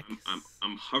 Shrek.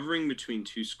 I'm hovering between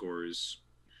two scores.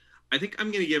 I think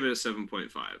I'm gonna give it a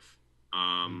 7.5.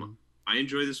 I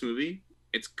enjoy this movie.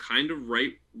 It's kind of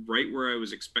right where I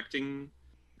was expecting.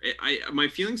 My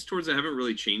feelings towards it haven't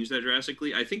really changed that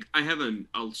drastically. I think I have a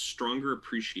stronger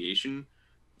appreciation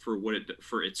for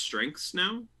for its strengths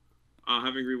now,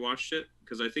 having rewatched it,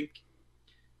 because I think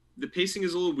the pacing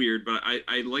is a little weird, but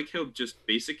I like how just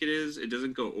basic it is. It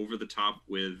doesn't go over the top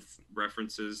with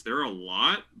references. There are a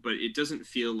lot, but it doesn't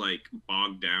feel like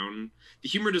bogged down. The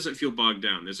humor doesn't feel bogged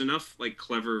down. There's enough like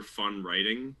clever, fun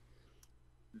writing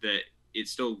that it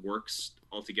still works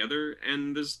altogether,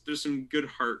 and there's some good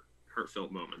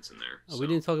heartfelt moments in there. Oh, so. We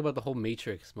didn't talk about the whole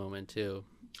Matrix moment too.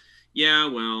 Yeah,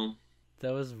 well,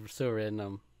 that was so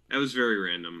random. That was very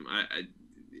random.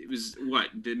 It was what?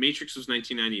 The Matrix was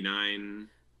 1999.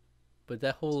 But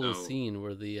that whole scene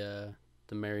where the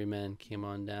merry men came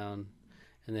on down,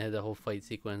 and they had the whole fight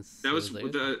sequence. That was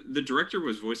like, the director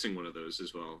was voicing one of those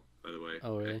as well, by the way.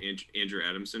 Oh really? Andrew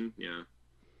Adamson, yeah.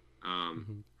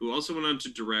 Who also went on to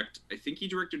direct. I think he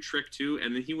directed Shrek 2,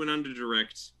 and then he went on to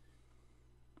direct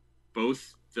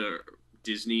both the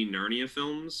Disney Narnia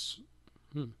films.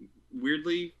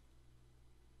 Weirdly,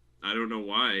 I don't know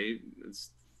why. It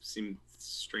seemed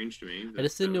strange to me. I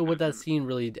just didn't know what that scene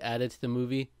really added to the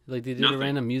movie. Like they did a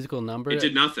random musical number. It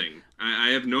did nothing. I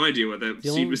have no idea what that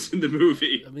scene was in the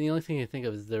movie. I mean, the only thing I think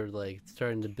of is they're like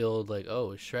starting to build like, oh,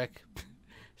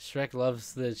 Shrek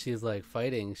loves that she's like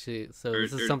fighting. This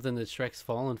is something that Shrek's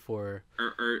fallen for.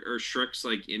 Or Shrek's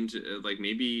like into like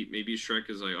maybe Shrek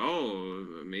is like, oh,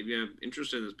 maybe I'm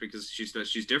interested in this because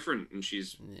she's different and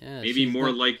she's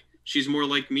she's more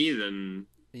like me than.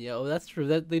 Yeah, well, that's true.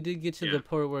 That they did get to the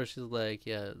part where she's like,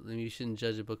 yeah, you shouldn't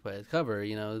judge a book by its cover.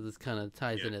 You know, this kind of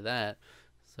ties into that.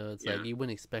 So it's like you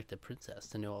wouldn't expect a princess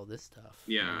to know all this stuff.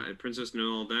 Yeah, a princess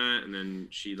know all that, and then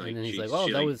she like. And then he's like, "Oh,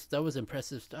 that was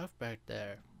impressive stuff back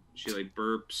there." She like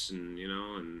burps, and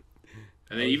and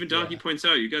then even Donkey points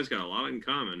out, you guys got a lot in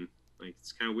common. Like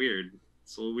it's kind of weird.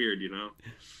 It's a little weird,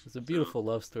 It's a beautiful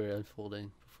love story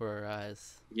unfolding before our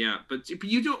eyes. Yeah, but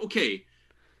you don't. Okay.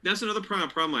 That's another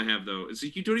problem I have, though. Is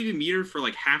like you don't even meet her for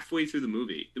like halfway through the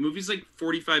movie. The movie's like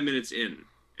 45 minutes in,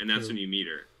 and that's when you meet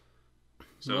her.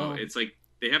 So it's like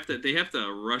they have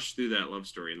to rush through that love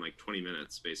story in like 20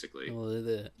 minutes, basically.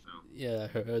 Yeah, I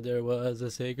heard there was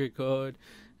a sacred chord.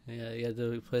 Yeah, you have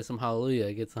to play some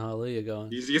Hallelujah, get some Hallelujah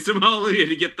going. You get some Hallelujah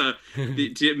to get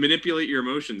to manipulate your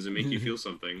emotions and make you feel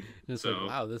something. It's like,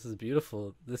 wow, this is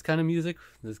beautiful. This kind of music,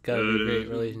 there's got to be a great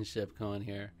relationship going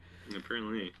here.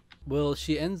 Apparently. Well,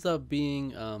 she ends up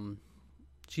being,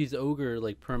 she's ogre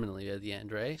like permanently at the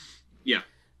end, right? Yeah.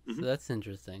 So that's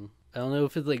interesting. I don't know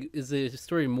if it's like, is the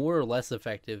story more or less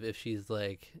effective if she's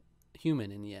like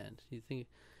human in the end? You think?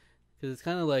 Because it's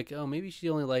kind of like, oh, maybe she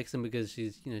only likes him because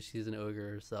she's an ogre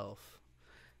herself.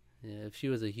 Yeah, if she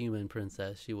was a human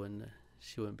princess, she wouldn't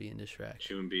be into Shrek.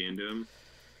 She wouldn't be into him.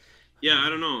 Yeah, I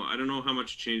don't know how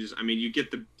much it changes. I mean, you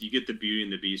get the Beauty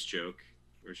and the Beast joke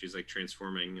where she's like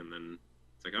transforming, and then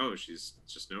it's like, oh, she's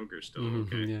just an ogre still.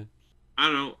 Okay. Yeah. I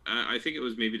don't know. I think it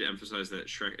was maybe to emphasize that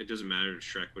Shrek. It doesn't matter to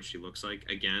Shrek what she looks like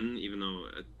again, even though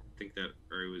I think that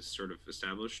already was sort of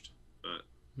established. But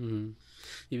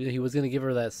even he was gonna give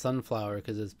her that sunflower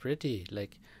because it's pretty,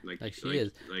 like she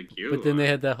is. Like you. But then they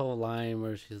had that whole line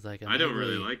where she's like, I don't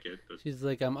really like it. But... She's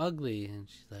like, I'm ugly, and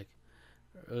she's like,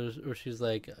 or she's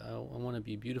like, I want to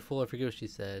be beautiful. I forget what she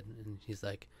said, and he's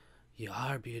like, you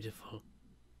are beautiful.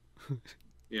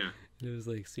 Yeah. It was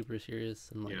like super serious.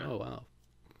 I'm like, oh wow,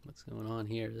 what's going on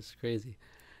here? This is crazy.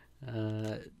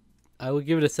 I would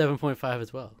give it a 7.5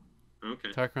 as well. Okay.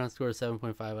 Tarkaron score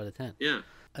 7.5 out of 10. Yeah.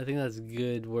 I think that's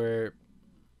good. Where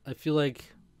I feel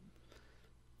like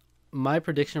my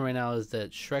prediction right now is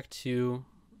that Shrek 2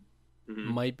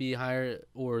 might be higher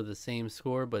or the same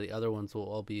score, but the other ones will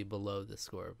all be below this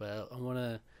score. But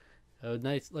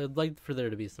I'd like for there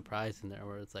to be a surprise in there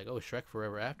where it's like, oh, Shrek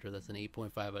Forever After, that's an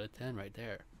 8.5 out of 10 right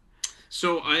there.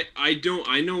 So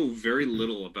I know very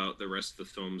little about the rest of the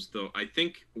films, though. I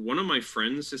think one of my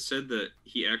friends has said that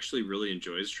he actually really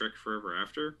enjoys Shrek Forever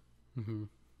After. Mm-hmm.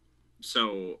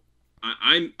 So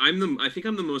I think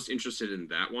I'm the most interested in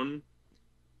that one.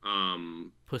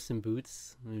 Puss in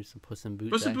Boots. Maybe some Puss in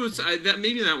Boots. Puss in Boots.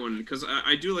 Maybe that one, because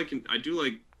I do like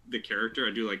the character.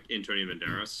 I do like Antonio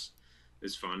Banderas.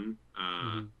 Is fun.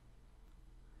 Mm-hmm.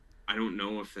 I don't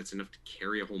know if that's enough to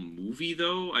carry a whole movie,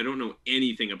 though. I don't know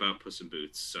anything about Puss in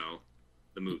Boots, so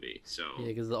the movie. So yeah,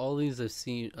 because all these I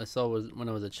saw was when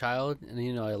I was a child, and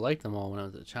I liked them all when I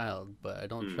was a child, but I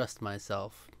don't trust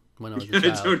myself when I was a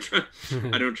child.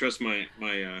 I don't trust my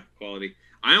quality.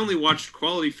 I only watched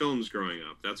quality films growing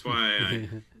up. That's why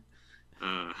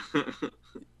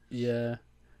Yeah.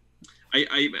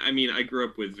 I mean, I grew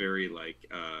up with very like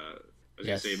I was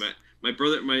gonna say my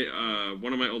brother,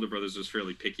 one of my older brothers was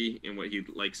fairly picky in what he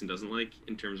likes and doesn't like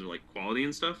in terms of like quality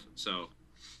and stuff. So,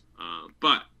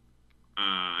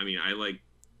 I mean, I like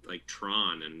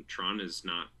Tron, and Tron is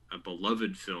not a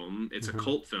beloved film. It's a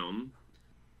cult film.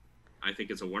 I think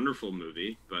it's a wonderful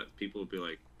movie, but people would be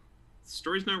like, the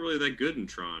story's not really that good in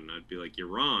Tron. I'd be like, you're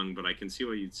wrong, but I can see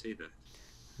why you'd say that.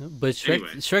 But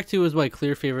Shrek 2 was my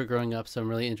clear favorite growing up, so I'm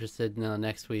really interested now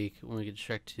next week when we get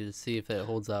Shrek 2 to see if that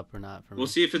holds up or not for me. We'll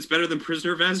see if it's better than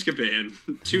Prisoner of Azkaban.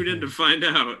 Tune in to find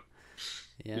out.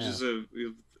 Yeah. Which is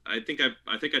I think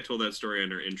I told that story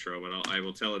on our intro, but I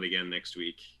will tell it again next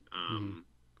week.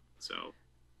 So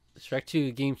Shrek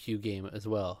 2 GameCube game as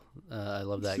well. I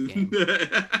love that game.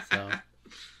 So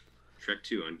Shrek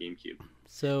 2 on GameCube.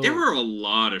 So there were a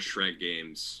lot of Shrek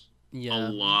games. Yeah,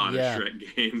 a lot of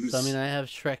Shrek games. So I mean, I have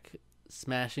Shrek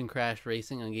Smash and Crash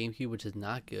Racing on GameCube, which is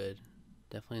not good.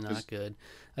 Definitely not good.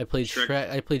 I played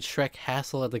Shrek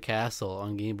Hassle at the Castle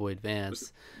on Game Boy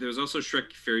Advance. There was also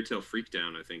Shrek Fairy Tale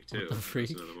Freakdown, I think, too. What the freak?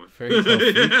 Fairy Tale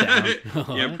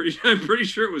Freakdown. Yeah, I'm pretty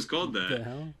sure it was called that. What the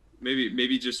hell?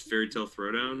 Maybe just Fairy Tale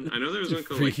Throwdown. I know there was one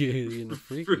called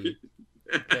freaky.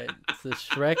 Okay, so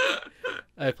Shrek.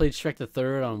 I played Shrek the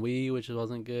Third on Wii, which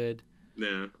wasn't good.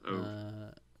 Yeah.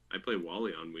 I played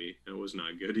Wally on Wii. It was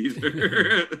not good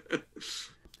either.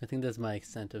 I think that's my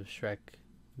extent of Shrek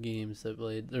games I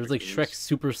played. There was like Shrek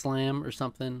Super Slam or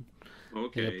something.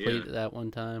 Okay, I played that one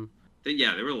time.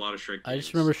 Yeah, there were a lot of Shrek games. I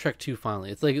just remember Shrek 2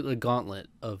 finally. It's like a gauntlet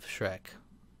of Shrek.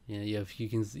 Yeah, you have up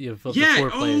to 4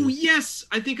 players. Oh yes,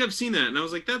 I think I've seen that, and I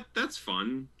was like, that's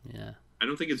fun. Yeah. I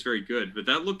don't think it's very good, but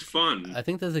that looked fun. I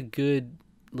think that's a good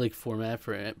like format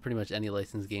for pretty much any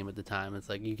licensed game at the time. It's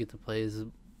like you get to play as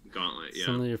Gauntlet, yeah.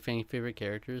 some of your favorite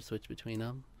characters, switch between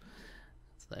them.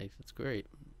 It's great.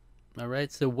 All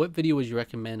right, so what video would you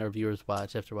recommend our viewers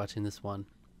watch after watching this one?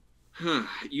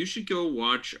 You should go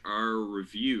watch our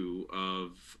review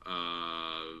of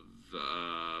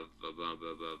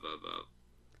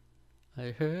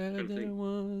I heard there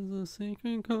was a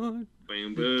secret chord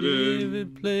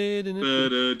David played in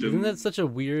it. Isn't that such a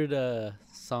weird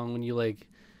song when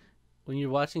you're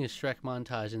watching a Shrek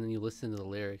montage and then you listen to the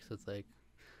lyrics? It's like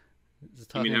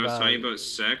you mean I was talking about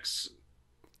sex?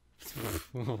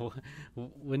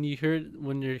 when you're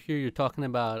here, you're talking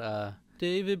about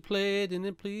David played and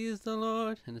it pleased the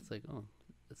Lord, and it's like, oh,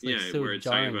 it's like so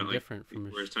jarring and different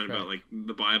from where it's talking about like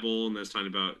the Bible, and it's talking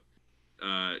about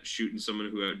shooting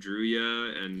someone who outdrew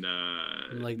you,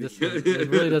 and like this it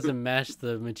really doesn't match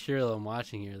the material I'm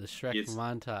watching here, the Shrek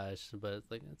montage, but it's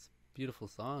like it's a beautiful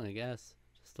song, I guess.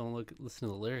 Just don't listen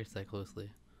to the lyrics that closely.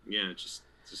 Yeah, just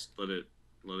let it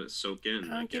soak in.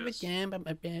 I don't give a damn about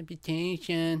my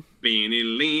reputation.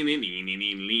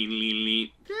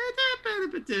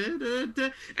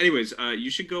 Anyways, you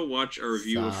should go watch our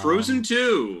review of Frozen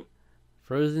 2.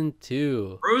 Frozen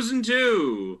 2. Frozen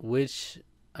 2. Which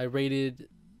I rated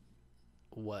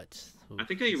what? I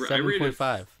think I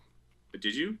 7.5.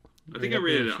 Did you? I think I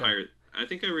rated it higher. I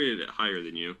think I rated it higher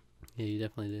than you. Yeah, you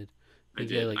definitely did. I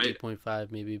did. Like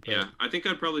 8.5 maybe. But... Yeah, I think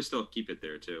I'd probably still keep it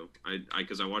there too.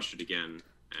 Because I watched it again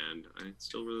and I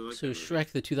still really like it. So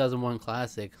Shrek, the 2001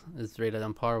 classic, is rated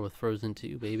on par with Frozen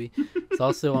 2, baby. It's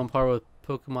also on par with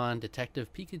Pokemon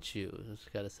Detective Pikachu. It's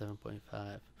got a 7.5. That's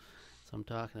what I'm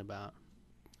talking about.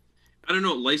 I don't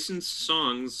know, licensed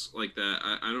songs like that,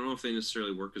 I don't know if they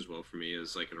necessarily work as well for me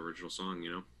as like an original song,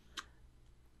 you know?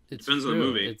 It depends on the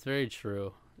movie. It's very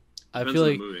true. Depends I feel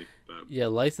like on the movie, but... yeah,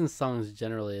 licensed songs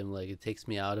generally, I'm like, it takes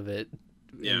me out of it.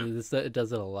 Yeah. It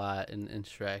does it a lot in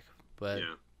Shrek, but...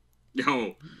 Yeah.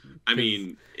 No, I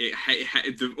mean,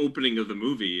 the opening of the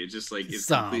movie, it's just like, it's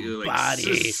completely like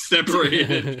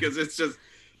separated, because it's just,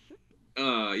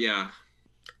 yeah.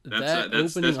 That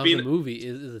opening of the movie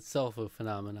is itself a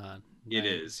phenomenon. It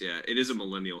is, yeah. It is a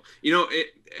millennial.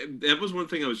 That was one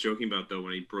thing I was joking about though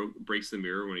when he breaks the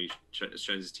mirror when he shines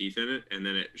his teeth in it, and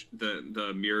then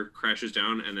the mirror crashes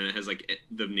down, and then it has like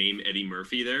the name Eddie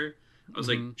Murphy there. I was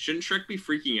like, shouldn't Shrek be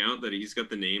freaking out that he's got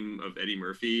the name of Eddie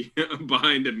Murphy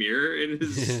behind a mirror in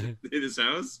his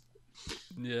house?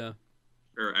 Yeah.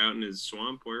 Or out in his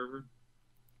swamp, wherever.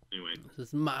 Anyway, this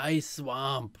is my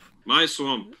swamp. My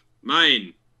swamp,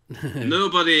 mine.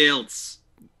 Nobody else.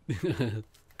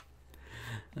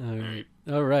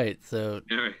 All right. So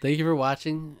thank you for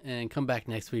watching, and come back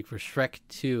next week for Shrek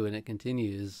 2, and it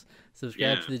continues.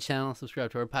 Subscribe to the channel,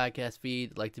 subscribe to our podcast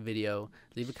feed, like the video,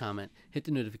 leave a comment, hit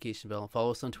the notification bell,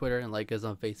 follow us on Twitter, and like us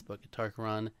on Facebook at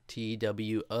Tarkaron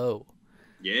TWO.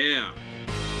 Yeah.